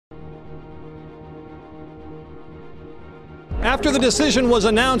After the decision was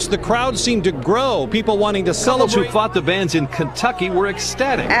announced, the crowd seemed to grow, people wanting to celebrate. Couples who fought the bans in Kentucky were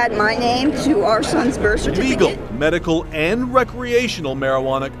ecstatic. Add my name to our son's birth certificate. Legal, medical, and recreational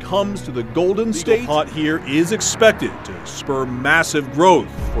marijuana comes to the Golden State. Pot here is expected to spur massive growth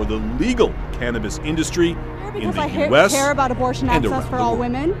for the legal cannabis industry in the U.S. I care about abortion access for all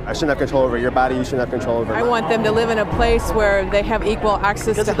women. I shouldn't have control over your body. You shouldn't have control over mine. I want them to live in a place where they have equal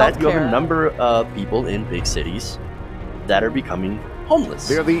access to health care. Because of that, you have a number of people in big cities that are becoming homeless.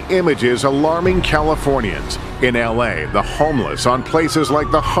 They're the images alarming Californians. In L.A., the homeless on places like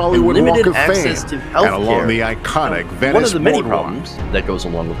the Hollywood Walk of Fame and along the iconic Venice One of the many boardwalk. problems that goes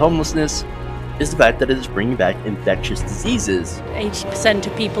along with homelessness is the fact that it is bringing back infectious diseases. 80%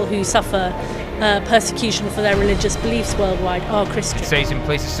 of people who suffer persecution for their religious beliefs worldwide are Christian. Says in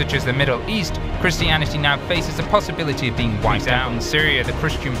places such as the Middle East, Christianity now faces the possibility of being wiped out. In Syria, the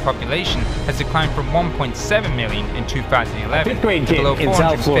Christian population has declined from 1.7 million in 2011 fifth grade to kid below in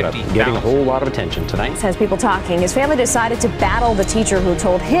South Florida 450,000. getting a whole lot of attention tonight. Has people talking. His family decided to battle the teacher who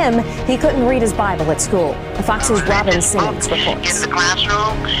told him he couldn't read his Bible at school. Fox's Robin Simmons reports. In the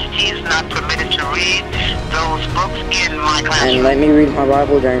classroom, he's not permitted to read those books in my classroom. And let me read my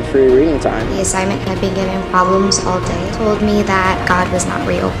Bible during free reading time. The assignment had been given problems all day. Told me that God was not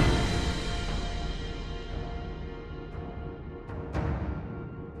real.